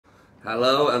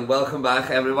Hello and welcome back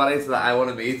everybody to the I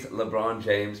Want to Meet LeBron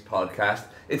James podcast.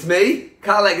 It's me,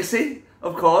 Carl Legacy,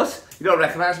 of course. You don't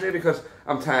recognise me because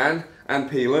I'm tanned and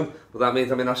peeling, but that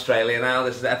means I'm in Australia now.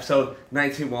 This is episode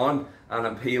 91 and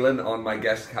I'm peeling on my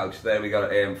guest couch there. We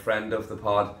got a friend of the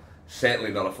pod, certainly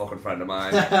not a fucking friend of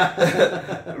mine.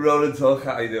 Ronan Tuck,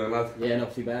 how you doing, lad? Yeah,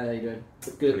 not too bad. How you doing?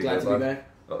 Good, glad to be back.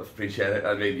 I appreciate it.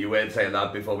 I mean, you weren't saying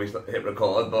that before we hit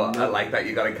record, but I like that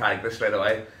you got a character straight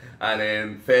away.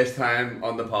 And first time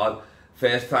on the pod,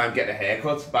 first time getting a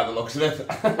haircut by the looks of it.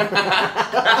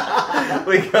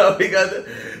 we got the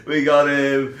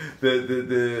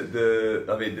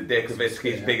Dirk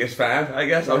Nowitzki's biggest fan, I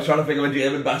guess. I was trying to think of a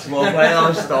German basketball player. I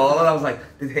was stalling. I was like,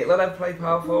 did Hitler ever play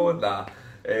power forward? Nah.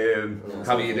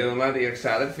 How are you doing, lad? Are you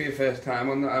excited for your first time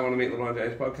on the I Want to Meet LeBron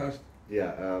James podcast?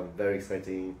 Yeah, very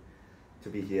exciting to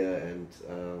be here and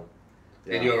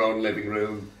in your own living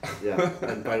room. Yeah,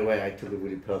 and by the way, I took it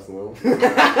really personal. You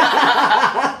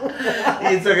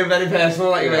took it very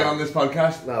personal that you went on this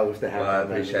podcast? No, with the hair. I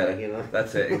appreciate it. You know?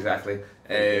 That's it, exactly.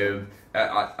 Me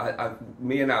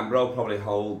and Ambro probably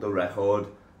hold the record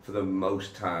for the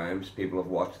most times people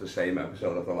have watched the same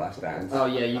episode of The Last Dance. Oh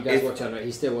yeah, you guys watch on it.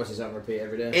 He still watches on repeat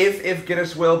every day. If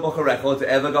Guinness World Book of Records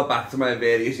ever got back to my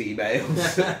various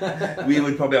emails, we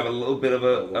would probably have a little bit of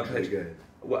a pitch.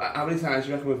 How many times do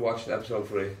you reckon we've watched episode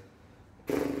 3?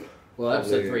 Well,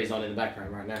 episode 3 is on in the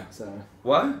background right now, so...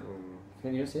 What?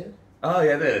 Can you see it? Oh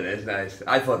yeah, there it is, nice.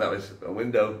 I thought that was a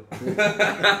window.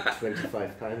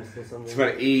 25 times or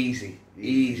something? Easy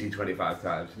 25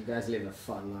 times. You guys live a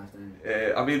fun life, don't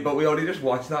you? I mean, but we only just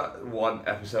watched that one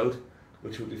episode,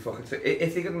 which would be fucking sick.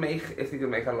 If they could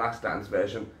make a Last Dance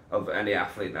version of any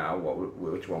athlete now,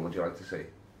 which one would you like to see?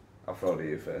 I'll throw it to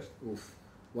you first. Oof.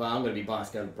 Well, I'm going to be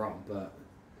biased to LeBron, but...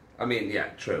 I mean, yeah,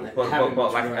 true. Like, but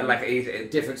like he's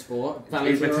different sport.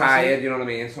 He's retired, you know what I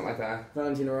mean? Something like that.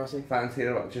 Valentino Rossi.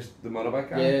 Just the motorbike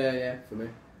guy? Yeah, for me.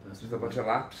 Just a bunch of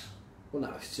laps? Well,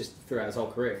 no, it's just throughout his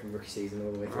whole career, from rookie season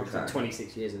all the way through. Okay. It's like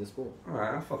 26 years in the sport.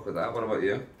 Alright, I'll fuck with that. What about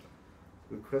you?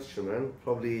 Good question, man.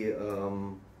 Probably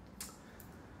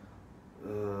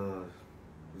Zinedine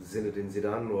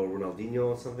Zidane or Ronaldinho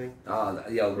or something. Oh,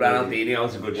 yeah,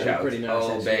 Ronaldinho's a good shout. Pretty nice,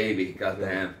 oh, baby,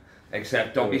 goddamn.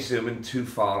 Except don't be zooming too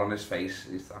far on his face.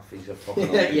 He's a fucking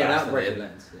that break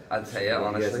lens. Yeah. I'd tell you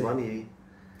honestly. He has money.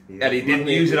 And he didn't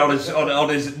use it on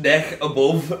his neck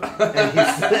above. And he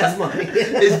has money.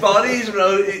 His body's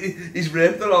he's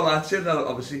ripped and all that shit. And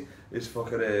obviously his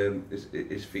fucking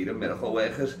his feet are miracle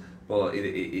workers. But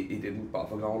he didn't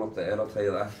bother going up there. I'll tell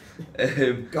you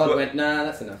that. God went, nah,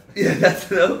 that's enough. Yeah, that's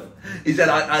enough. He said,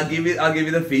 "I'll give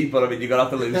you the feet, but I mean you're gonna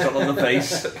have to lose something on the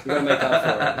face." You're gonna make up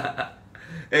for it.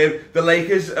 The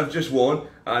Lakers have just won,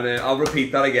 and I'll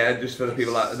repeat that again just for the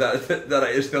people that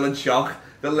are still in shock.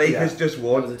 The Lakers just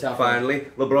won, finally.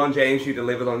 LeBron James, you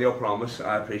delivered on your promise.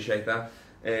 I appreciate that.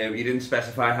 You didn't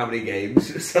specify how many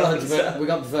games. So we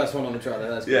got the first one on the trailer.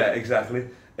 That's yeah, exactly.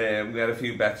 We had a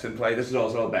few bets in play. This is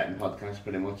also a betting podcast,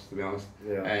 pretty much, to be honest.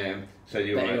 Yeah. So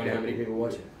you betting on how many people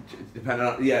watch it. Depending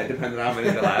on how many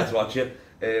the lads watch it.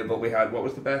 But we had, what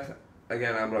was the bet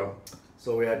again, Ambro?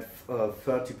 So we had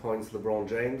 30 points LeBron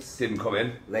James. Didn't come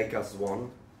in. Lakers won.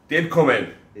 Did come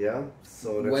in. Yeah,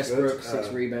 so that's Westbrook, good. 6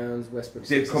 rebounds. Westbrook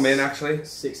did come in actually.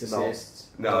 6 assists.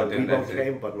 No, didn't rebound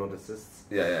came, but not assists.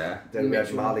 Yeah. Then we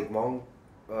had Malik Monk.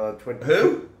 20.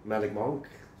 Who? Malik Monk.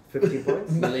 15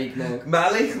 points. Malik Monk.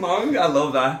 Malik Monk, I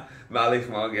love that. Malik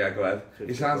Monk, yeah, go ahead.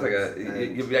 He sounds like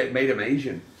you made him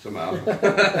Asian somehow.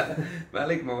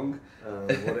 Malik Monk. What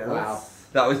else? Wow.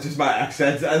 That was just my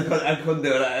accent. I couldn't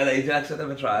do it an Asian accent. I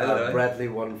never tried. Anyway. Bradley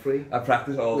won 3. I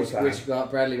practice all the time. Which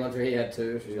got Bradley 1 3. He had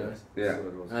 2, which was nice. Yeah.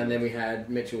 And then we had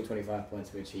Mitchell 25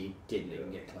 points, which he didn't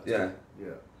even get close. Yeah.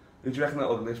 Who do you reckon the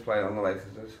ugliest player on the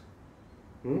Lakers is?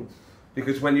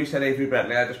 Because when you said Avery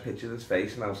Bradley, I just pictured his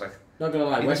face, and I was like, not gonna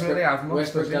lie,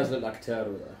 Westbrook does look like a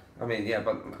turtle though. I mean, yeah,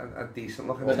 but a decent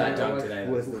looking. But that dunk today.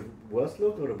 Was the worst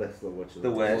look or the best look?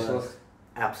 The worst look.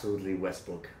 Absolutely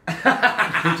Westbrook.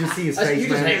 Did you see his face, you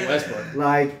just hate Westbrook.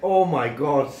 Like, oh my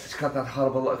god. He's got that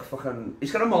horrible look fucking...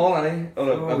 He's got a mole, hasn't he?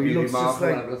 Or a he beauty looks mark, just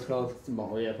like... whatever it's called. It's a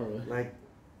mole, yeah, probably. Like,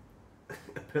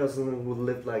 a person who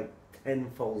lived like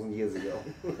 10,000 years ago.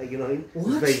 Like, you know what I mean?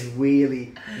 What? His face is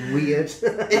really weird.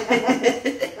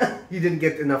 He didn't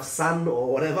get enough sun or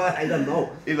whatever, I don't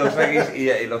know. He looks like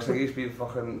he's been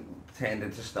fucking turned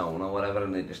into stone or whatever,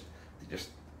 and they just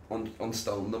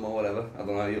unstoned them or whatever. I don't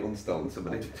know how you unstone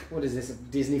somebody. What is this, a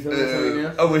Disney film or something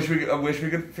now? I wish we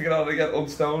could figure out how to get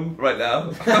unstoned right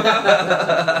now.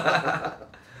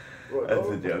 That's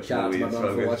a joke. Shout out to my mum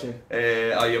for watching.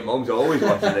 Your mum's always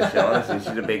watching this show, honestly.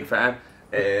 She's a big fan.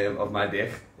 of my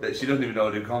dick. She doesn't even know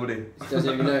I do comedy. She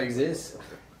doesn't even know it exists.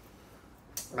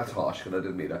 That's harsh because I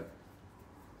didn't meet her.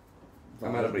 I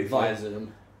met her briefly. Via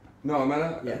Zoom. No, I met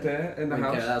her there in the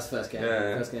house. That was first game.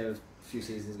 Yeah. First game of a few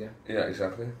seasons ago. Yeah,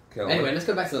 exactly. Anyway, let's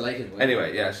go back to the Lakers.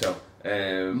 Anyway, yeah, so...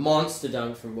 monster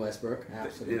dunk from Westbrook.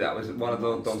 Absolutely. That was one of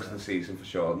the dunks of the season for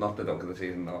sure. Not the dunk of the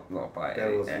season, not by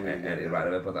any right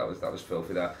of it, but that was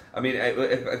filthy. That I mean,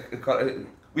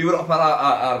 we were up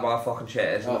out of our fucking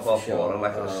chairs in the fourth quarter,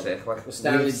 like it was sick. Like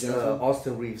Stanley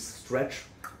Austin Reeves stretch.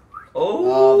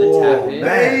 Oh, the tap in.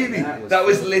 Baby, that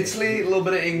was literally a little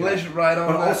bit of English right on.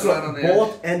 But also right on the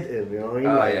both and in, you know.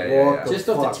 Yeah. Just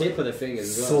off the tip of the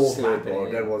fingers. As so well, bad, bro.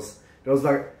 That was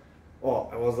like,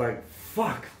 I was like,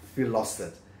 fuck, we lost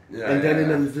it. Yeah, and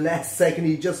then in the last second,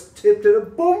 he just tipped it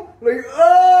and boom, like,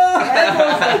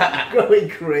 like going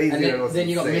crazy. And then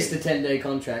you got Mr. 10-day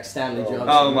contract, Stanley Johnson.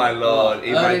 Oh my lord,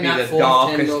 he might be the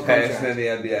darkest person in the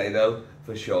NBA though,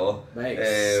 for sure. Mate,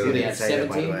 he had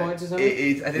 17 points or something?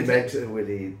 He meant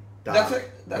really dark.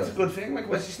 That's a good thing, like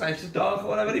Wesley Snipes is dark or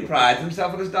whatever, he prides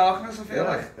himself on his darkness, I feel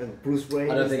like. And Bruce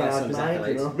Wayne I don't is think Dark Knight,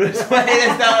 you know? Bruce Wayne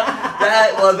is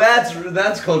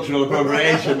that's cultural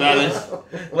appropriation, that is.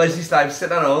 Wesley Snipes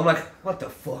sitting at home like, what the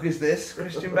fuck is this,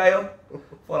 Christian Bale?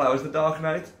 Thought I was the Dark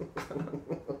Knight.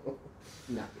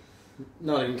 No.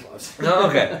 Not even close. No,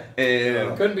 okay.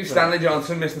 Couldn't be Stanley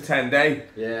Johnson missed a 10-day.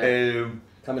 Yeah. They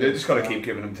just got to keep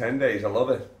giving him 10 days, I love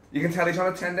it. You can tell he's on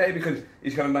a 10-day because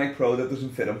he's got a Nike Pro that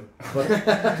doesn't fit him. But He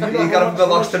got him the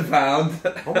lost and found.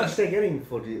 How much they getting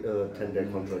for the 10-day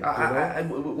contract?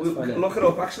 Look it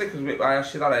up actually because I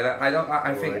asked you that earlier.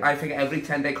 I think every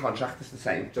 10-day contract is the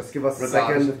same. Just give us a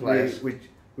Regardless second. of players.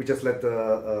 We just let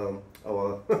our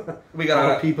We got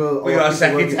our our people. We got our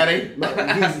secretary.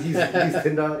 He's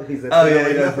Tinder. He's a Oh Tinder yeah,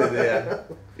 he right does now. it, yeah.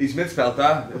 He's misspelled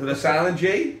that. Is it a silent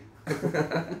G?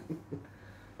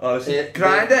 Oh,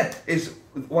 Grindr is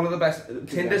one of the best.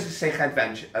 Tinder's a sick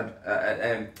adventure.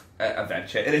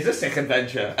 Adventure. It is a sick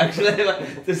adventure. Actually, like,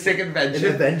 it's a sick adventure.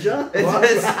 An Avenger? It's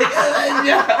a sick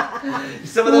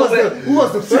adventure. Who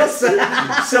was the first?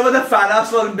 Some of the fan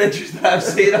ass looking bitches that I've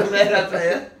seen on there, I tell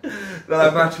you, that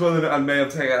I've matched with and may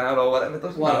have taken out or whatever. It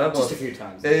doesn't matter. Just a few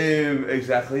times.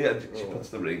 Exactly. And she puts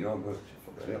the ring on.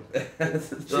 Should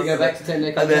we go back to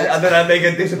 10-day contracts? And then I make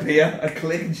her disappear. I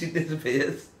click and she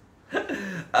disappears.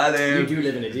 And, you do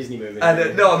live in a Disney movie.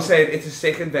 No, I'm saying it's a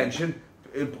sick invention,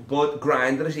 but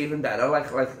Grindr is even better. Like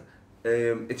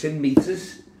it's in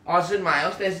meters. Ours in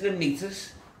miles. Theirs in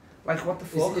meters. Like what the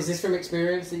fuck? Is this from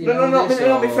experience that you No. know?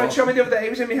 My friend showed me the other day. He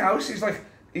was in my house. He's like.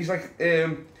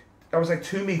 I was like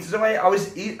 2 meters away. I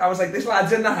was like, this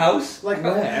lad's in the house. Like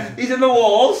where? He's in the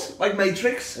walls, like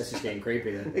Matrix. That's just getting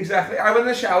creepy then. Exactly. I went in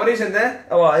the shower. He's in there.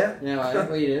 How are you? Yeah, right.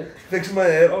 What are you doing? Fixing my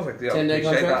hair. I was like, yeah, 10-day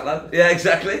appreciate contract? that, lad. Yeah,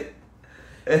 exactly.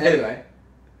 Anyway,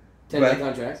 10-day Right.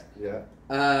 contract. Yeah.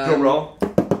 Drum roll.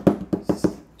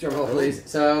 Drum roll, please.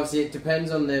 So obviously it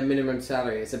depends on their minimum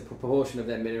salary. It's a proportion of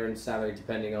their minimum salary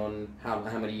depending on how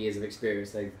many years of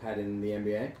experience they've had in the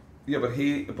NBA. Yeah, but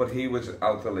he was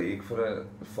out the league for a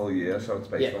full year, so it's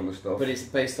based on the stuff. But it's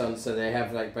based on, so they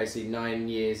have like basically 9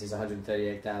 years is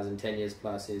 138,000, 10 years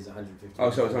plus is 150. Oh,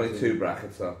 so it's only 2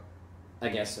 brackets though. I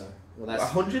guess so. Well, that's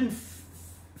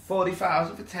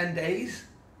 140,000 for 10 days.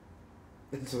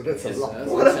 So that's a that's lot.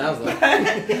 what it sounds like.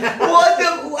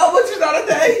 How much is that a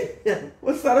day?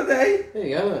 What's that a day? There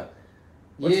you go.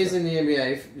 Years in the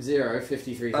NBA, 0,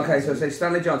 53,000. Okay, so say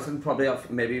Stanley Johnson probably off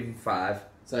maybe even 5.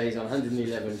 So he's on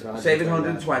 111 to 120. Saving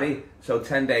 120, so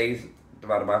 10 days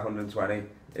divided by 120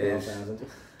 is 12,000.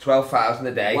 12,000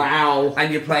 a day. Wow.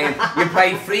 And you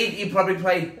probably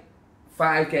play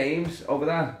 5 games over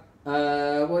that.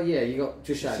 Well, yeah, you got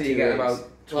just shy of So 2 you get weeks. about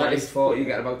 24. You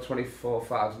get about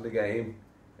 24,000 a game.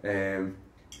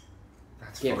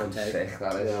 That's Give or fucking take. sick.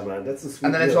 That is. Yeah, man, that's a sweet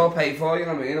And then it's deal. all paid for. You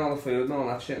know what I mean? All the food and all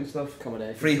that shit and stuff.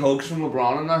 Accommodation. Free hugs from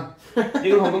LeBron and that.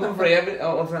 You can hug him for free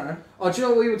all the time. Oh, do you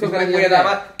know what we were He's talking like about? weird the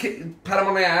other day? that. Pat him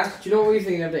on the ass. Do you know what we were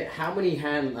thinking the other day? How many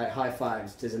high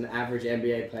fives does an average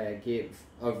NBA player give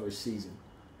over a season?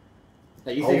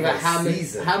 Like you think Over about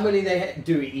a how many they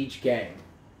do each game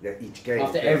Yeah, each game.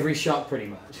 after every shot, pretty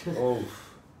much. Oh.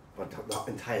 But the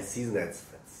entire season, that's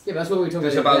Yeah, that's what we were talking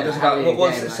There's about. about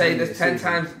what's say there's 10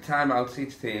 times timeouts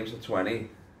each team, so 20.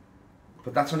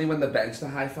 But that's only when the bench they're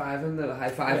high-fiving. They're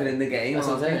high-fiving in the game. That's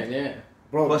what I'm aren't they? saying, yeah.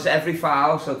 bro. Plus every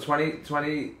foul, so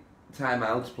 20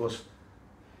 timeouts plus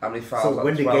how many fouls? So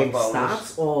when the 12 game bonus.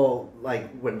 starts, or like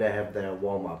when they have their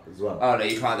warm up as well. Oh no,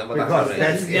 you can't. But Because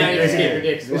that's Yeah, it's getting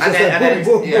ridiculous. It's And just then- like, and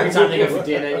boom, then- boom, yeah. Every time they go for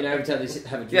dinner, you know, every time they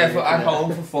have a drink. yeah, for at you know.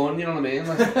 home for fun. You know what I mean?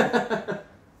 Like,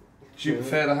 do you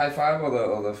prefer the high five or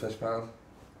the fist pound?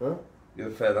 Huh? You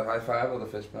prefer the high five or the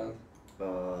fist pound?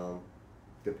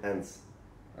 Depends.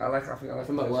 I think I like If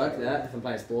I'm at work, yeah. If I'm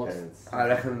playing sports. Depends. I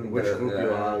reckon Which group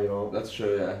you are, you know. That's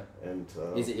true, yeah. And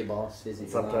Is it your boss? Is it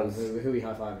sometimes your who are you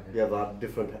high-fiving? you have a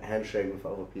different handshake with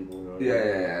other people, you know.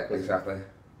 Yeah, exactly.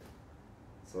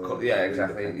 So Yeah, it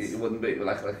exactly. depends. You wouldn't be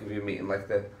like if you're meeting like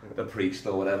the priest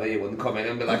or whatever. You wouldn't come in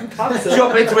and be like That's it.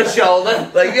 jump into his shoulder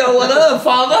like, yo, what up,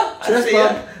 father? I Just see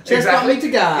brought- ya. just brought me to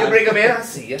God. You bring him in. I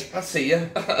see you.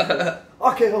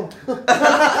 Okay, home.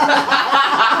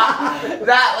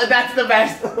 That's the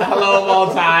best hello of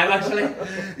all time, actually.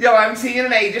 Yo, I haven't seen you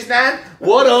in ages, Nan.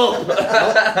 What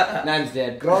up? Nan's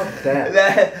dead. God damn.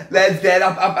 Ned's dead.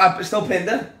 I'm still pinned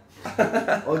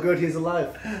her. All good, he's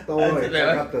alive. Don't worry,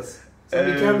 I got this.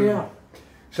 Somebody carry me out.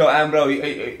 So, Ambro,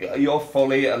 you're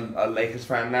fully a Lakers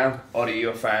fan now, or are you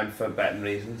a fan for betting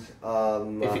reasons?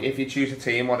 If you choose a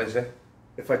team, what is it?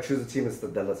 If I choose a team, it's the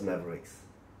Dallas Mavericks.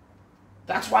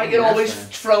 That's why you're always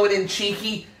throwing in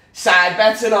cheeky side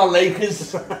bets in our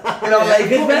Lakers.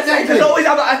 Lakers bets. There's always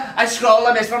I scroll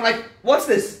on this and I'm like, what's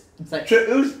this? It's like,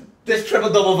 Who's this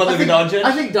triple double for Luka Doncic?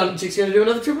 I think Doncic's going to do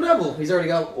another triple double. He's already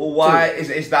got. Why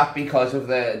is that because of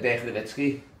the Dirk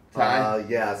Nowitzki tie?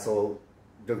 Yeah, so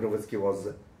Dirk Nowitzki was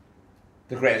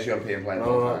The greatest European player of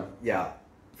all time. yeah.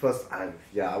 First, I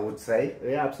would say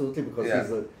absolutely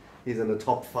because he's in the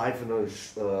top 5 in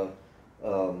the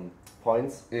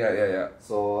points. Yeah.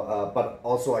 So, but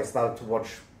also I started to watch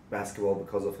basketball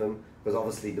because of him, because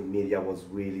obviously the media was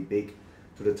really big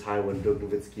to the time when Dirk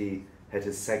Nowitzki had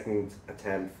his second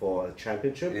attempt for a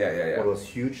championship. Yeah. It was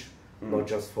huge, not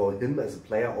just for him as a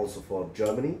player, also for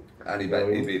Germany. And he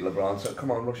beat LeBron, so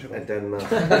come on, rush it. And then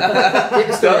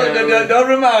don't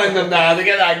remind them now, they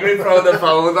get angry throwing their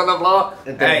phones on the floor.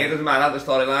 And then, Hey, it doesn't matter, the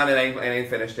storyline, it ain't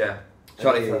finished yet.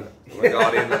 Sorry for my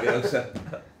guardian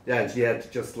Leviosa. yeah, and he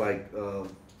had just like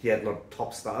he had not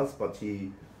top stars, but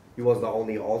he was the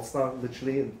only all-star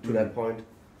literally to that point,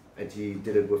 and he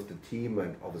did it with the team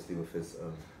and obviously with his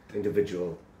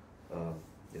individual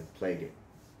play game.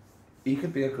 He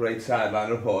could be a great sideline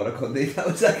reporter, couldn't he? That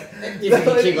was like... You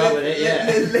think he'd keep up with it, yeah.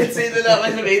 Literally, that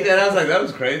was me there. I was like, that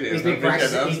was crazy. He's been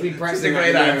practicing. It's a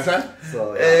great answer.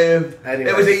 So,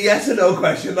 It was a yes or no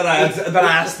question that I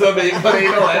asked him, but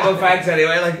either way, but thanks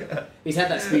anyway. Like, he's had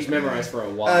that speech memorized for a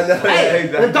while. Hey,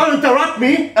 don't interrupt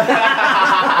me!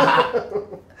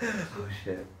 Oh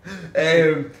shit.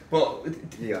 But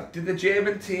did the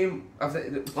German team? I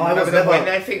was never. Win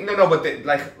anything? No. But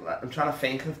I'm trying to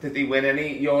think of. Did they win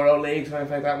any Euro leagues or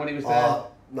anything like that when he was there?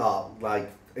 No, like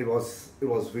it was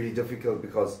really difficult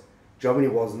because Germany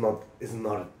is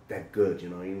not that good, you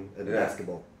know, in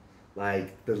basketball.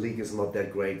 Like the league is not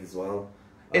that great as well.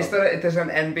 There's an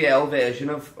NBL version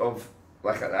of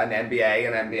like an NBA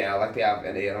and NBL like they have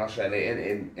in Australia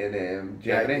in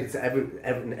Germany? Yeah, it's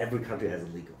every country has a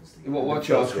league, obviously. What's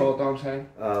yours called, Dom, saying?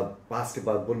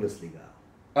 Basketball Bundesliga.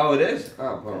 Oh, it is?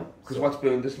 Oh, well. Yeah, Because what's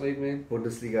Bundesliga mean?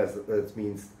 Bundesliga it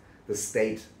means the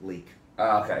state league.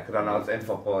 Ah, okay, because I know it's in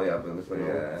football, yeah,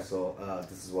 Bundesliga, yeah. So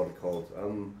this is what it's called.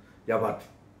 Yeah, but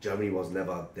Germany was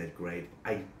never that great.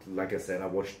 Like I said, I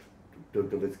watched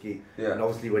Dirk Nowitzki. Yeah. And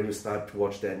obviously when you start to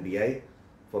watch the NBA,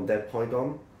 from that point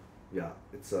on, yeah,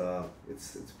 it's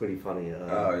pretty funny.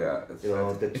 Oh yeah, it's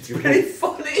pretty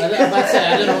funny. I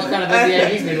don't know what kind of NBA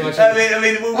he's been watching. I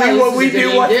mean, we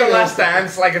do watch The Last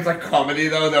Dance like it's like comedy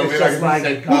though. It's just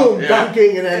like boom,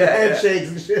 dunking and then handshakes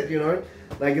and shit, you know.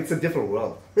 Like it's a different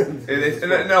world. It is.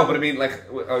 No, but I mean, like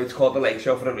it's called the Lake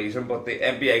Show for a reason. But the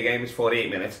NBA game is 48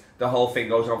 minutes. The whole thing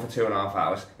goes on for 2.5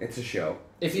 hours. It's a show.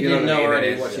 If you didn't know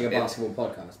already, watching a basketball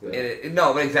podcast. But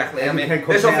no, exactly. And I mean,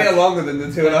 this will feel longer than the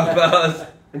 2.5 hours.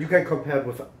 And you can compare it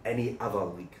with any other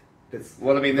league.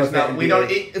 Well, I mean, there's not. We don't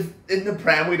in the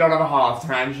Prem. We don't have a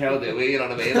half-time show, do we? You know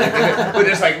what I mean? Like, we're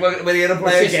just like we're here to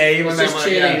play a game, and then just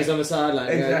cheerleaders on the sideline,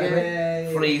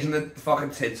 exactly, freezing the fucking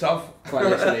tits off. Quite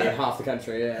literally, half the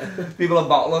country. Yeah. People are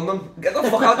bottling them. Get the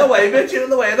fuck out of the way, bitch! You're in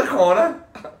the way of the corner.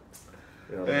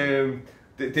 Yeah.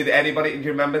 Did anybody? Do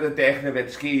you remember the Dirk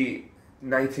Nowitzki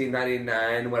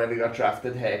 1999 whenever he got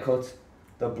drafted haircut?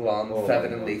 The blonde,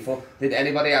 feathered and lethal. Did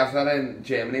anybody have that in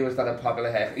Germany? Was that a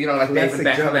popular haircut? You know, like David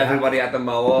Beckham, everybody had the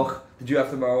mohawk. Did you have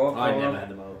the mohawk? I never had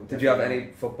the mohawk. Did you have any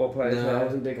football players? No, I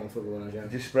wasn't big on football when I was young.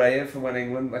 Did you spray it from when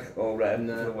England, like all red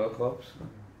for the World Cups?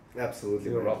 Absolutely.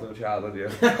 You were robbed of a child, did you?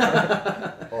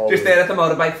 Just there at the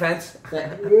motorbike fence.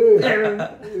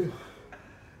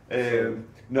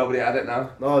 Nobody had it now.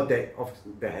 No, they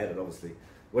had it obviously.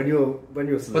 When you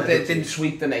but they didn't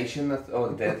sweep the nation. They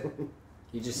did.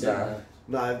 You just said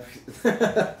No,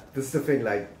 this is the thing.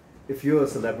 Like, if you're a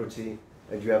celebrity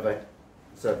and you have a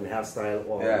certain hairstyle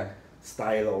or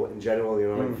style or in general, you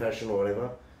know, like fashion or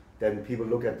whatever, then people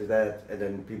look at that, and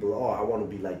then people, oh, I want to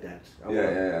be like that. I Yeah,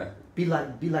 wanna yeah,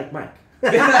 Be like Mike.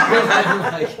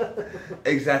 yeah.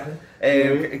 Exactly.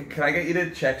 Can I get you to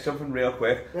check something real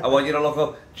quick? I want you to look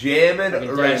up German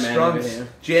Fucking restaurants, German,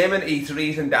 German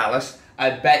eateries in Dallas.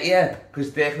 I bet you,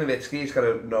 because Dirk Nowitzki's got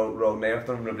a road name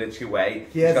after him, Nowitzki Way.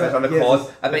 He's got it on the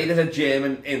course. I bet you there's a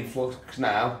German influx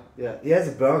now. Yeah, he has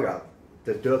a burger,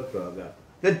 the Dirk burger.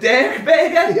 The Dirk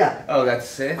Burger? Yeah. Oh, that's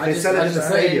sick. They sell it in the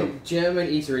stadium. German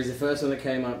eateries, the first one that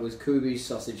came up was Kubi's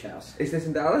Sausage House. Is this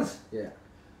in Dallas? Yeah.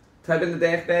 Type in the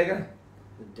Dirk Burger.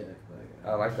 The Dirk Burger.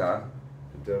 I like that.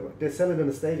 They sell it in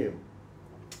the stadium.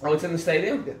 Oh, it's in the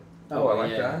stadium? Yeah. Oh, I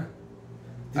like that.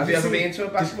 Have you ever been to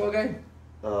a basketball game?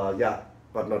 Yeah,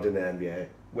 but not in the NBA.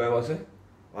 Where was it?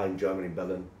 In Germany,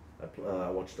 Berlin.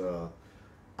 I watched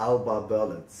Alba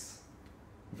Berlitz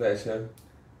Verso.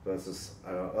 versus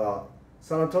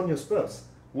San Antonio Spurs.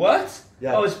 What?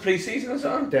 Yeah. Oh, it's pre-season or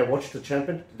something? They watched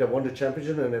They won the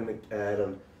championship, and then they had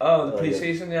Oh, the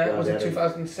pre-season, yeah. Was they it had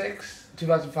 2006?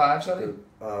 2005, sorry?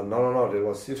 no. It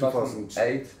was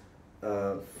 2008?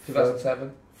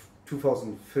 2007?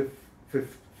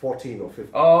 2014 or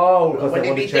 15. Oh, Because when they they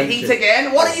won the beat the Heat championship.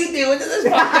 again? What are you doing to this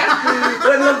podcast?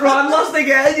 When LeBron lost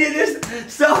again, you just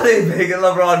started picking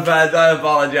LeBron fans. I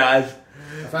apologise.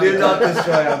 Do not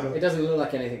destroy him. It doesn't look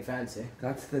like anything fancy.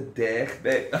 That's the Dick.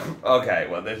 Okay,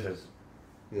 well, this is...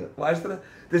 Yeah. Why is there...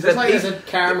 There's It's a like piece... there's a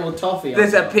caramel toffee.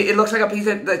 There's on a top. it looks like a piece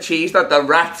of the cheese that the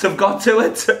rats have got to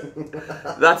it.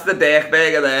 That's the Dirk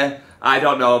Burger there. I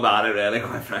don't know about it really,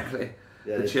 quite frankly.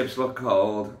 Yeah, The chips look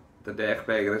cold. The Dirk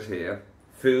Burger is here.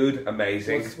 Food,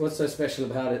 amazing. What's so special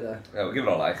about it though? Oh, we'll give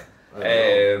it a like.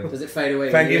 Does it fade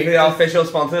away? Thank when you eat for it? the official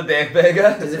sponsor of Dirk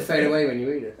Burger. Does it fade away when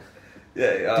you eat it?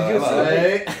 Yeah, Did you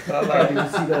Hey. Did you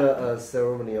see the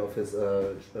ceremony of his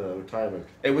retirement?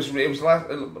 It was last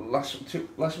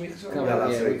week or something. Yeah,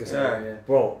 last week. week or so, yeah.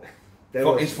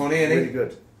 Bro, He's funny, isn't really he?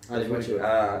 good. I didn't watch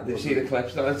it. Did you see the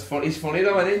clips though? It's funny. He's funny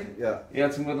though, isn't Yeah, he? He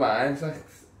had some good lines. Like.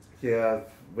 yeah.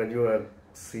 When you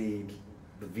see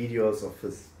the videos of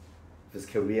his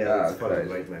career, it's crazy. fucking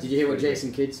great, man. Did you hear what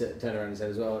Jason Kidd turned around and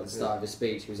said as well at the start of his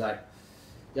speech? He was like,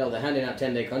 "Yo, they're handing out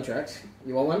 10-day contracts.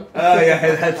 You want one?" Oh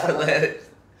yeah, that's hilarious.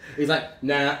 He's like,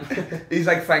 "Nah." He's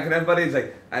like thanking everybody. He's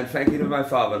like, I'm thanking my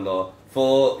father-in-law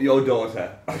for your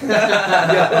daughter. You're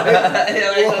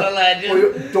like a legend. For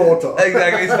your daughter.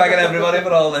 Exactly. He's thanking everybody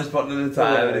for all this putting in the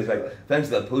time, and he's like, thanks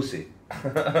to the pussy.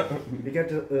 He got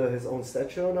his own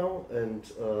statue now, and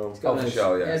Oh, for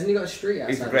sure, yeah. Hasn't he got a street outside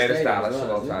He's the greatest stadium Dallas as of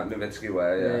well, all hasn't time, Nowitzki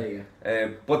Way. Yeah. There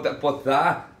you But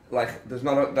that. Like, there's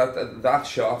not that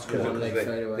shot because One leg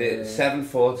fade away, the yeah. 7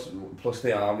 foot plus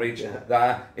the arm reach. Yeah.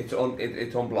 That it's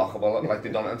unblockable. Like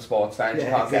they've done it in sports times. You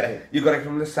Yeah, can't get exactly. it. You got it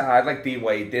from the side, like D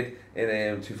Wade did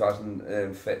in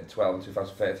 2012 and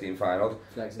 2013 finals.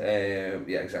 Flexing.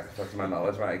 Yeah, exactly. That's my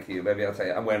knowledge, right? IQ. Maybe I'll tell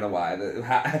you. I'm wearing a wire.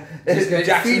 Just go-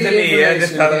 Jackson's feed in the the ear,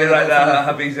 just information telling me again. right now how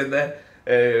happy he's in there.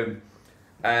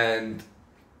 And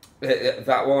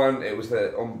that one, it was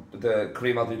the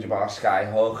Kareem Abdul-Jabbar sky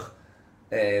hug.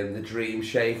 The Dream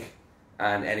Shake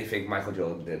and anything Michael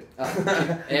Jordan did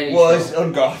Any was shot.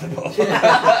 unguardable.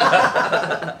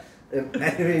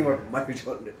 anything what Michael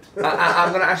Jordan did. I'm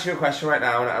going to ask you a question right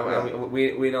now, and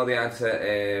we know the answer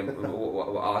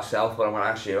ourselves, but I'm going to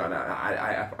ask you, and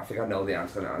I think I know the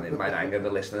answer now, and it might anger the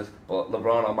listeners, but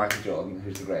LeBron or Michael Jordan,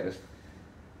 who's the greatest?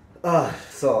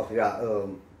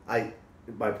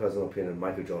 In my personal opinion,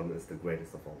 Michael Jordan is the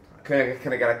greatest of all time.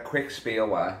 Can I get a quick spiel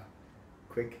why?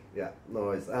 Quick, yeah, no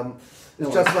worries. No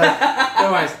It's just like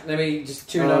No worries, let me just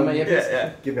tune on my earpiece.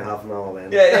 Yeah. give me half an hour,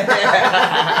 man.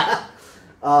 Yeah.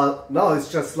 No,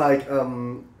 it's just like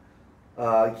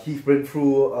he went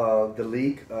through the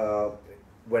league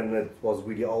when it was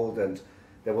really old, and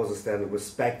there was a standard of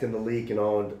respect in the league, you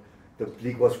know, and the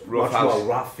league was Rough much house. more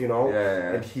rough, you know.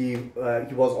 Yeah. And he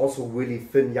was also a really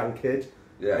thin young kid,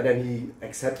 Yeah. and then he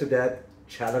accepted that,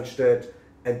 challenged it,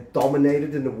 and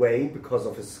dominated in a way because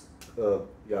of his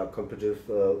competitive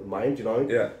mind, you know.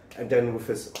 Yeah. And then with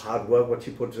his hard work, what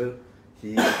he put in,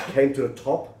 he came to the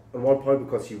top at one point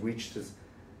because he reached his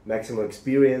maximum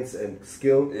experience and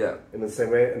skill Yeah. in the same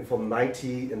way. And from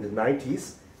in the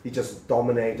 90s, he just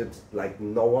dominated like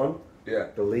no one, Yeah.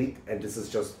 the league. And this is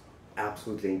just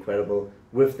absolutely incredible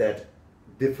with that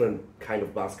different kind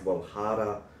of basketball,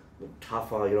 harder,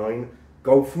 tougher, you know.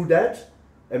 Go through that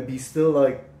and be still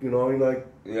like, you know, like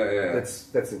Yeah.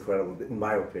 that's incredible in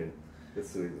my opinion.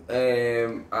 That's the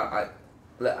reason.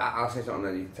 I'll say something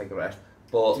and you can take the rest.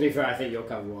 But To be fair, I think you'll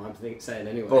cover what I'm saying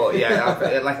anyway. But yeah,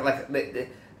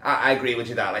 I agree with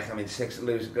you that, like, I mean,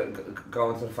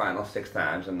 going to the final 6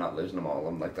 times and not losing them all,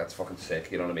 I'm like, that's fucking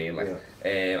sick, you know what I mean? Like,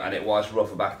 and it was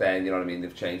rougher back then, you know what I mean?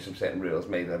 They've changed some certain rules,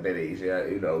 made it a bit easier,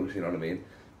 who knows, you know what I mean?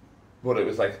 But it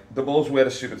was like, the Bulls were a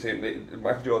super team.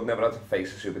 Michael Jordan never had to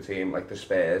face a super team like the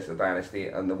Spurs, the Dynasty,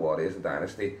 and the Warriors, the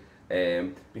Dynasty,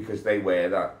 because they were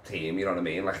that team, you know what I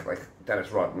mean? Like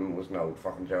Dennis Rodman was no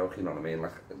fucking joke, you know what I mean?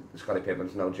 Like, Scottie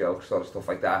Pippen's no joke, sort of stuff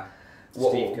like that.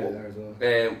 Steve Kerr there as well.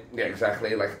 Yeah,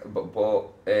 exactly. Like,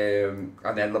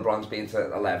 and then LeBron's been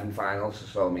to 11 finals,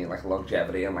 so I mean, like,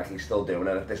 longevity, and like he's still doing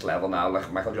it at this level now.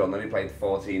 Like Michael Jordan only played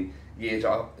 14 years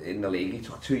off in the league. He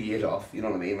took 2 years off. You know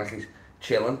what I mean? Like, he's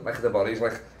chilling. Like, the body's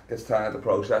like gets tired of the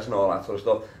process and all that sort of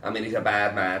stuff. I mean, he's a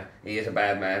bad man. He is a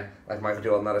bad man. Like, Michael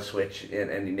Jordan had a switch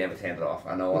and he never turned it off.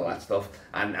 I know all that stuff.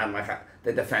 And like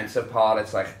the defensive part,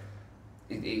 it's like.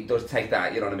 He does take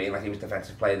that, you know what I mean? Like, he was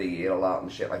defensive player of the year a lot and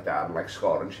shit like that, and like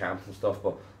scoring champs and stuff.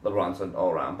 But LeBron's an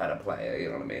all-round better player, you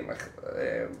know what I mean? Like,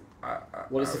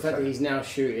 well, it's the fact that he's now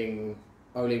shooting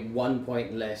only 1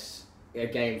 point less a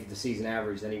game for the season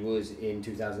average than he was in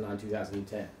 2009,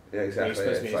 2010. Yeah, exactly. He's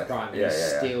supposed to be in his prime, and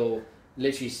he's still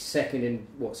literally second in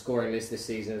scoring list this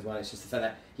season as well. It's just the fact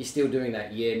that he's still doing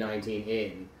that year 19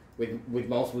 in. With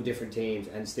multiple different teams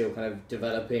and still kind of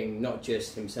developing not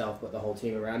just himself but the whole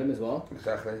team around him as well.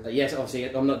 Exactly. Yes, obviously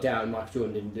I'm not doubting Michael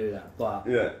Jordan didn't do that, but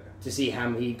to see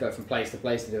how he go from place to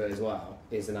place to do it as well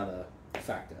is another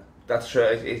factor. That's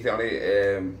true. He's the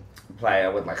only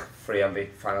player with like 3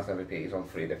 finals MVPs on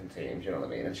 3 different teams, you know what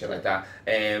I mean, and shit like that.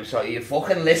 So are you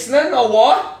fucking listening or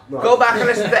what? No. Go back and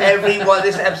listen to every one.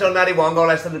 This is episode 91. Go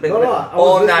listen to the big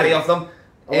all 90 of them.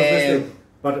 I was listening,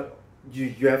 but.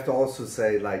 You have to also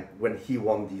say, like, when he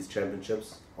won these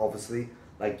championships, obviously,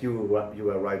 like you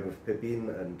were right with Pippen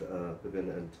and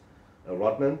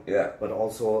Rodman. Yeah. But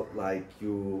also, like,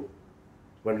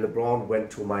 when LeBron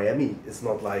went to Miami, it's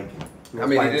not like he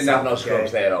didn't have no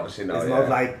scrubs there, obviously. No, it's not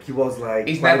like he was like.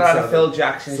 He's never had a Phil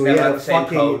Jackson. He's never had the same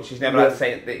coach. He's never had the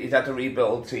same. He's had to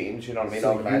rebuild teams. You know what I mean?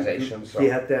 Organizations. He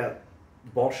had that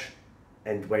Bosch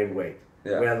and Dwayne Wade.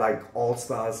 Yeah. Where like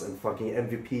all-stars and fucking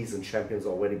MVPs and champions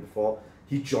already before.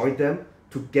 He joined them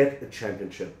to get a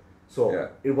championship. So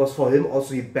it was for him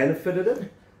also, he benefited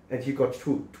it and he got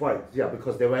twice. Yeah,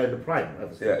 because they were in the prime,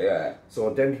 obviously. Yeah.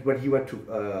 So then when he went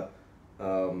to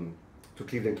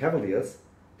Cleveland Cavaliers,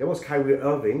 there was Kyrie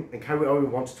Irving, and Kyrie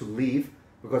Irving wants to leave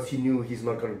because he knew he's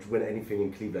not going to win anything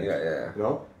in Cleveland. Yeah. You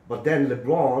know? But then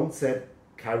LeBron said,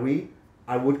 Kyrie,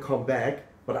 I would come back,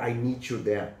 but I need you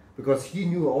there. Because he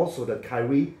knew also that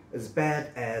Kyrie is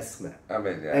badass, man. I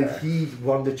mean, and he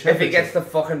won the championship. If he gets the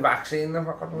fucking vaccine, the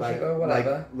fucking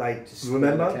whatever. Like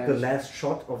remember the last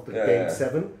shot of the game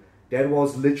 7? That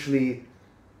was literally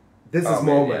this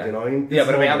moment, you know.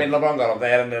 But I mean, LeBron got up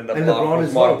there, and then the block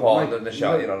was more important than the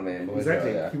shot. You know what I mean?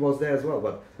 Exactly, he was there as well.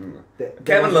 But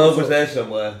Kevin Love was there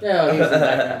somewhere. Yeah, he was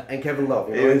there. And Kevin Love,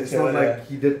 you know, it's not like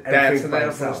he did everything by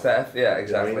himself. Steph. Yeah,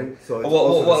 exactly. You know I mean? So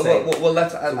well,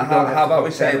 let's. How about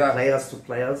we say that players to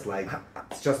players, like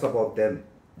it's just about them,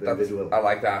 the individual. I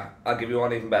like that. I'll give you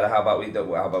one even better. How about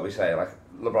we say like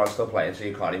LeBron's still playing, so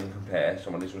you can't even compare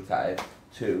someone who's retired.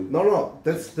 No.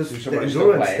 That's the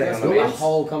endurance. That's what the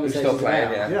whole conversation is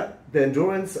about. Yeah, the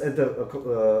endurance and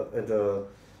the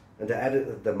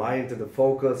mind and the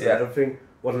focus and everything.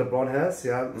 What LeBron has,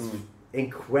 is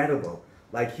incredible.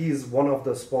 Like, he's one of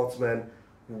the sportsmen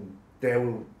who there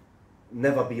will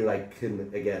never be like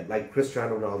him again. Like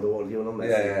Cristiano Ronaldo or Lionel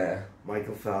Messi,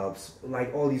 Michael Phelps,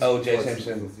 like all these. O.J.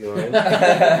 Simpson, you know what I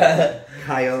mean?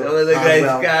 Kyle. Some of the great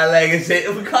guy legacy.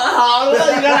 You don't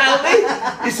help me.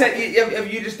 You said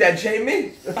have you just dead shamed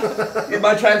me?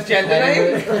 My transgender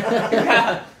name.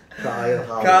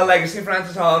 Kyle Legacy,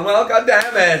 Francis Harnwell. God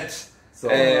damn it. So,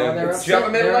 do you have a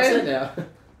middle name?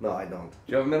 No, I don't. Do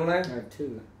you have a middle name? I have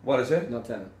 2. What is it? Not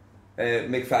 10.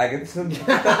 McFagginson.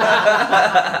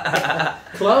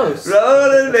 Close.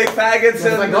 Ronan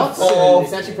McFagginson.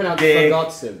 It's actually pronounced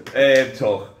Fagotson.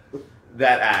 Talk.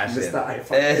 That ass. Mr. I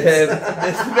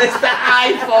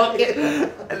fucking.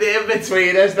 The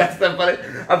in-betweeners. That's the funny.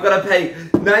 I've got to pay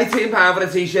 £19 for a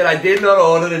t-shirt I did not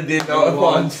order and did not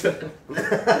want.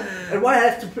 And why I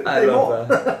have to pay more?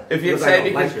 If you'd say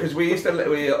because we used to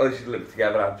live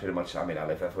together. Pretty much. I mean, I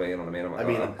live that way. You know what I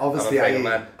mean? Obviously, they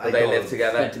live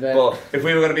together. But if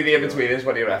we were going to be the in-betweeners,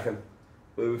 what do you reckon?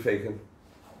 Who are we thinking?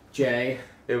 Jay.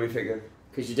 Who are we thinking?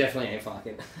 Because you definitely ain't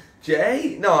fucking.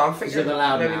 Jay? No, I'm thinking. You're the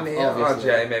loud mouth, obviously.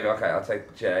 Jay, maybe. Okay, I'll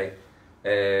take Jay.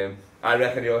 I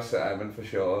reckon you're Simon for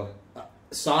sure.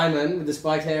 Simon with the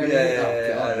spiked hair.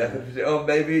 Yeah, I reckon for sure. Or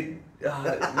maybe Neil.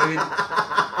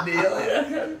 You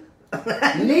reckon?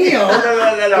 Neil?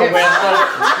 No,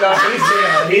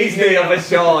 he's Neil for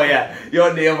sure, yeah.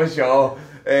 You're Neil for sure.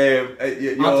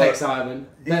 I'll take Simon.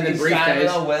 Better than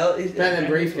briefcase. Will. Better than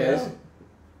briefcase.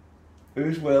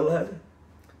 Who's Will then?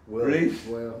 Reese?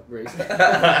 Will, Reese.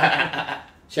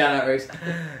 Shout out, Reese.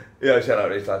 Yeah, shout out,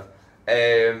 Reese, lad.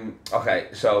 Okay,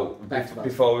 so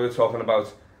before we were talking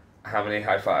about how many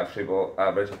high fives people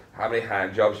average, how many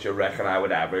hand jobs do you reckon I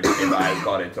would average if I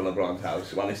got into LeBron's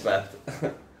house while he slept?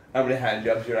 How many hand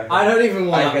jobs do you reckon? I don't even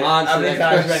want to answer how many that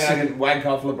times do you question. reckon I can wank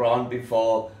off LeBron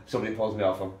before somebody pulls me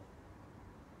off him?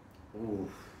 Ooh.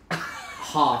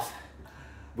 Half.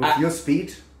 With your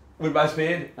speed? With my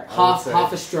speed? Like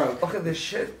half a stroke. Look at this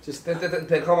shit. Just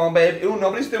come on, babe. Ooh,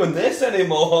 nobody's doing this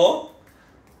anymore.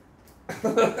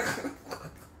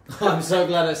 I'm so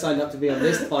glad I signed up to be on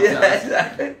this podcast. Yeah,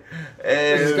 exactly.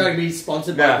 This is going to be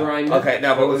sponsored by Grindr. Okay,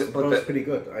 now, But it was pretty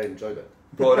good. I enjoyed it.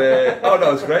 But oh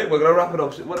no, it's great. We're gonna wrap it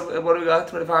up. What do we got?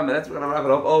 25 minutes. We're gonna wrap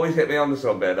it up. Always hit me on the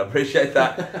sub, bit. I appreciate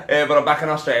that. But I'm back in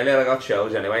Australia. I got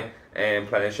shows anyway.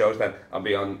 Plenty of shows. Then I'll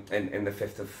be on in the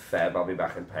 5th of Feb. I'll be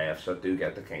back in Perth. So do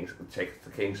get the tickets to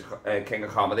King of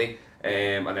Comedy.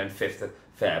 And then 5th of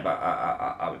Feb,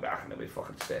 I'll be back and it'll be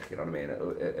fucking sick. You know what I mean?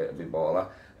 It'll be baller.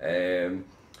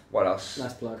 What else?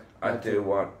 Nice plug. I do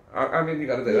want. I mean, you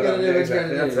got to do You it. gotta do it,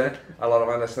 Exactly. you gotta That's do it. A lot of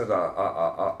my listeners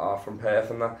are from Perth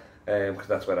and that. Because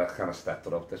that's where I kind of stepped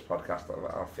it up this podcast.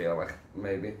 I feel like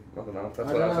maybe I don't know.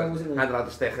 That's what I was like, handing out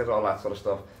the stickers, all that sort of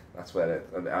stuff. That's where it.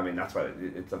 I mean, that's where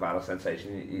it's a viral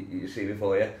sensation. You see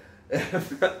before you.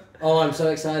 Oh, I'm so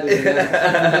excited! Listeners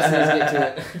get to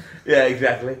it. Yeah,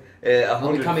 exactly.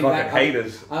 100 coming fucking back.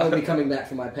 haters. I will be coming back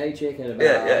for my paycheck in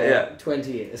about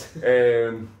 20 years.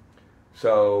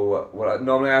 So what I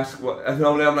normally ask,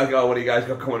 normally I'm like, oh, what do you guys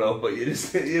got coming up? But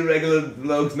you're regular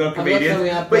blokes, not comedians.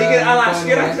 But I'll ask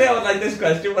you actually. I would like this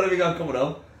question. What have you got coming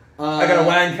up? I got a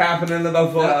wank happening in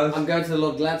about 4 hours. I'm going to the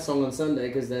Lord Glad song on Sunday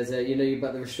because there's you've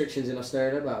got the restrictions in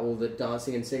Australia about all the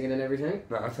dancing and singing and everything.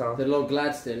 No, that's all. The Lord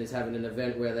Gladstone is having an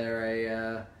event where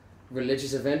they're a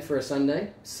religious event for a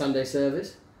Sunday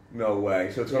service. No way.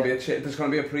 So it's gonna be there's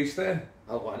gonna be a priest there.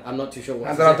 Oh, I'm not too sure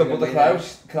what. And they'll have to put the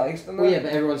Christ in there. Well, yeah,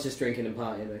 but everyone's just drinking and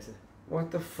partying basically.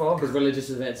 What the fuck? Because religious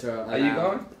events are. Are you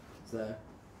going? So,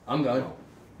 I'm going.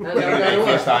 You're an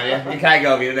atheist, aren't you? You can't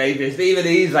go if you're an atheist. Even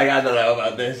he's like, I don't know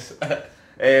about this.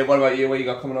 What about you? What you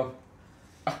got coming up?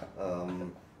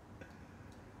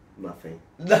 Nothing.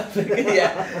 Nothing.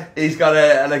 Yeah. He's got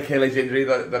an Achilles injury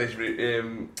that he's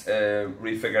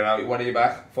refiguring out. When are you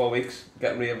back? 4 weeks?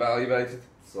 Getting re-evaluated?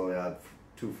 So yeah,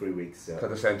 2-3 weeks. Yeah. At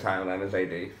the same time then as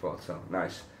AD. Thought so.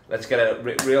 Nice. Let's get a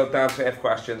real down to earth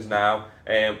questions now.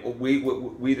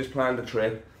 We just planned a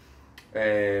trip.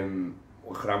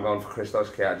 I'm going for Christos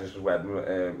Kiadis' wedding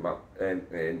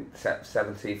in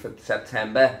 17th of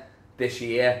September this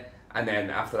year, and then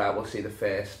after that we'll see the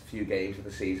first few games of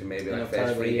the season, maybe like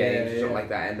first 3 games or something like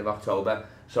that, end of October.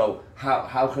 So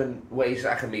how can ways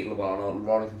I can meet LeBron, or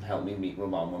Ronan can help me meet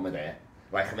LeBron when we're there?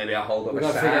 Like maybe I'll hold up a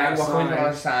sign. What can we do on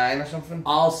a sign or something?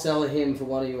 I'll sell him for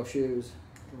one of your shoes.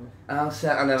 I'll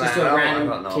sell, and then just a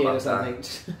random kid or something.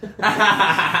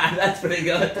 That's pretty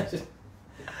good.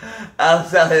 I'll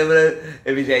sell him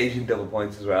if he's Asian double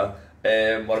points as well.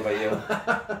 What about you?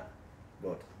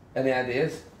 What? Any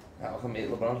ideas? How can meet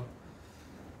LeBron?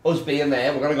 Us being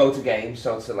there, we're gonna go to games,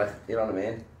 so it's like, you know what I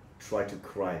mean? Try to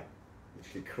cry.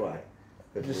 Literally cry.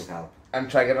 That will help. And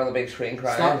try to get on the big screen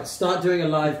crying. Start doing a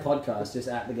live podcast just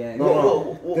at the game.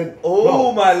 No.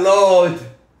 My lord!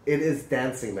 It is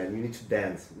dancing, man. You need to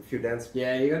dance. If you dance,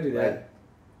 yeah, you gotta do that. Right,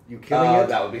 you killing it.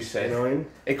 That would be sick. You know what I mean?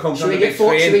 It comes should on we the get big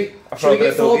four? screen. Should we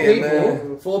get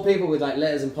four people with like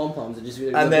letters and pom poms and just?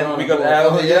 And then we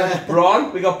got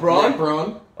Bron. We got Bron. Yeah,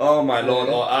 Bron. Oh my lord!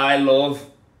 Oh, I love.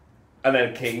 And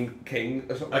then King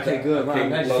or something. Okay, good. Right,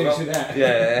 I'm just finish with that.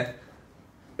 Yeah.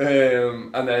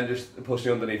 And then just pussy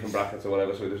underneath in brackets or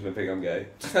whatever, so he doesn't think I'm gay.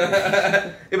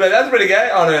 You're like, that's pretty gay.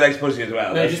 Oh no, he likes pussy as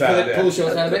well. No, just pull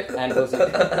shorts out a bit and pussy.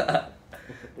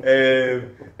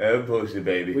 Pussy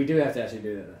baby. We do have to actually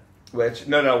do that. Which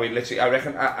no, we literally. I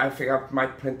reckon I think I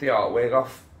might print the artwork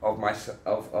off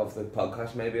of the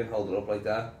podcast maybe and hold it up like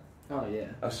that. Oh yeah.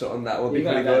 Or something that would be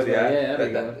pretty good. Yeah.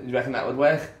 Good. You reckon that would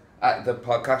work? The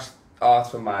podcast art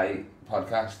for my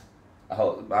podcast. I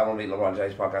want to meet LeBron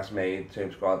James podcast, me,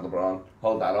 Team Squad, LeBron.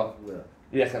 Hold that up. Yeah.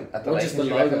 You reckon at the latest?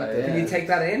 Can you take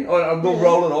that in, or we'll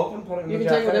roll it up and put it in the jacket? You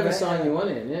can take whatever sign you want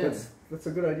in. Yeah. That's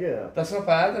a good idea. That's not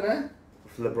bad, isn't it?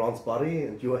 With LeBron's body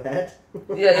and your head.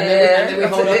 Yeah, and then we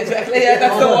hold up. Exactly. Yeah,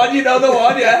 that's the one. You know the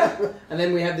one. Yeah. And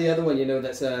then we have the other one. You know,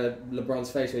 that's LeBron's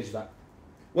face, which is like.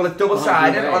 Well, it's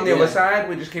double-sided. On the other side,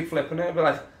 we just keep flipping it. But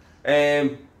like,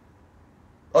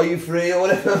 are you free or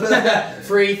whatever?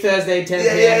 Free Thursday 10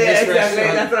 p.m. Yeah, this exactly.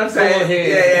 restaurant. That's what I'm saying.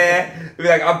 Yeah. Be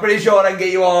like, I'm pretty sure I can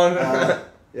get you on.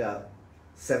 Yeah.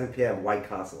 7 p.m. White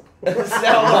Castle.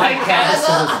 White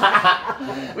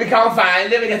Castle. We can't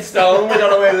find him. We get stoned. We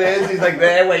don't know where it is. He's like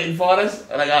there waiting for us.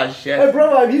 I'm like, oh shit. Hey,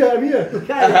 bro, I'm here.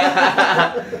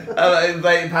 I'm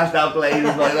like passed out blades.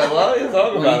 Like, what are you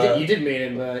talking about? You did meet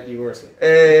him, but you were asleep.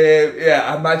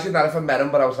 Yeah, I imagine that if I met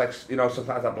him, but I was like, you know,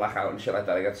 sometimes I black out and shit like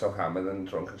that. I get so hammered and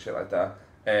drunk and shit like that.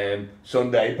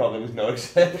 Sunday probably was no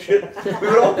exception. We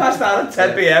were all passed out at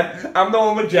 10 p.m. I'm the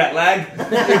one with jet lag.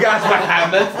 You guys were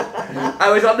hammered.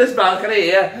 I was on this balcony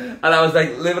here, and I was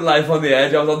like living life on the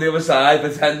edge. I was on the other side,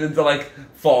 pretending to like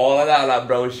fall and that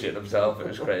bro was shit himself. It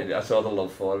was crazy. I saw the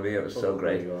love for me. It was so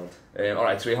great.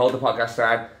 Alright, so we hold the podcast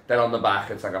stand. Then on the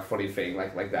back, it's like a funny thing,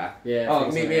 like that. Yeah.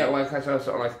 Oh, meet me at one kind of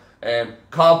something like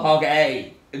car park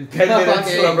A. In 10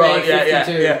 minutes, LeBron.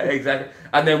 Yeah, exactly.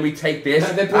 And then we take this.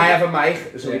 I have a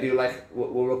mic, so we do like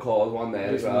we'll record one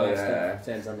there as well. Yeah.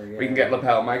 We can get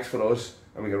lapel mics for us,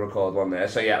 and we can record one there.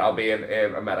 So yeah, I'll be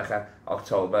in America,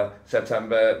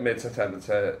 September, mid-September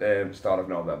to start of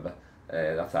November.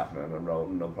 That's happening. And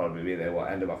Ronan will probably be there.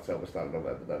 End of October, start of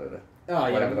November. Oh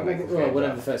yeah,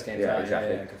 whatever the first game. Yeah,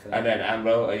 exactly. And then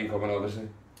Ambro, are you coming over soon?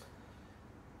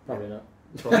 Probably not.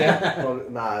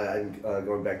 Nah, I'm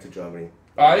going back to Germany.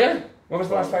 Oh yeah? When was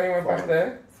the last time you went back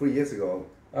there? 3 years ago.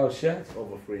 Oh shit.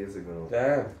 Over 3 years ago.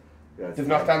 Damn. Yeah, They've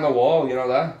knocked down the wall, you know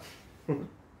that? Did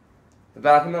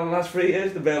that happen in the last 3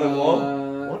 years, the Berlin Wall?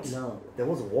 What? No. There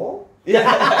was a wall?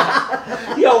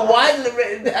 Yeah. Yo, why,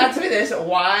 answer me this,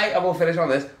 why, and we'll finish on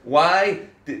this, why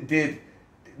did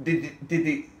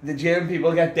the German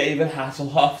people get David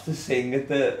Hasselhoff to sing at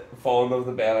the falling of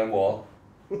the Berlin Wall?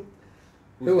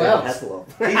 Who else? He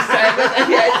said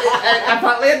that,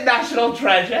 apparently a national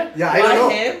treasure. Yeah, I don't know.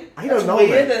 Him? I don't know.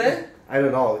 Weird, isn't it? I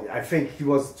don't know. I think he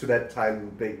was to that time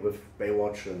big with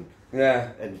Baywatch and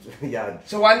yeah.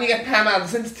 So why didn't you get Pam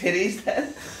Anderson's titties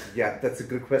then? Yeah, that's a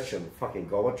good question. Fucking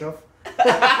Gorbachev.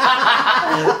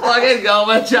 Fucking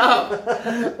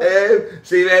Gorbachev.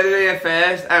 See you later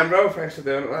first. Ambro, thanks for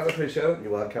doing it. I appreciate it.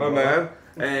 You're welcome. Oh man.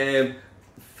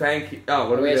 Thank you. Oh,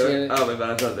 what are we doing? Oh, my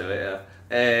bad. I'll do it. Yeah.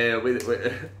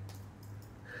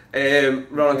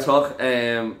 Ronan Tuck,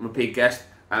 repeat guest,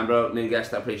 Ambro, new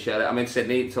guest, I appreciate it. I'm in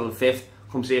Sydney till the 5th,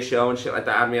 come see a show and shit like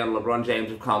that, me on LeBron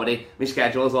James of comedy, my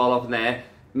schedule's all up in there,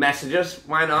 messages,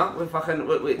 why not, we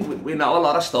know a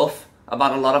lot of stuff,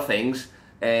 about a lot of things,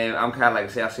 I'm Carl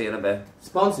Legacy, I'll see you in a bit.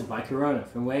 Sponsored by Corona,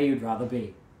 from where you'd rather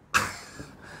be.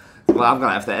 Well, I'm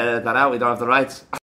gonna have to edit that out, we don't have the rights.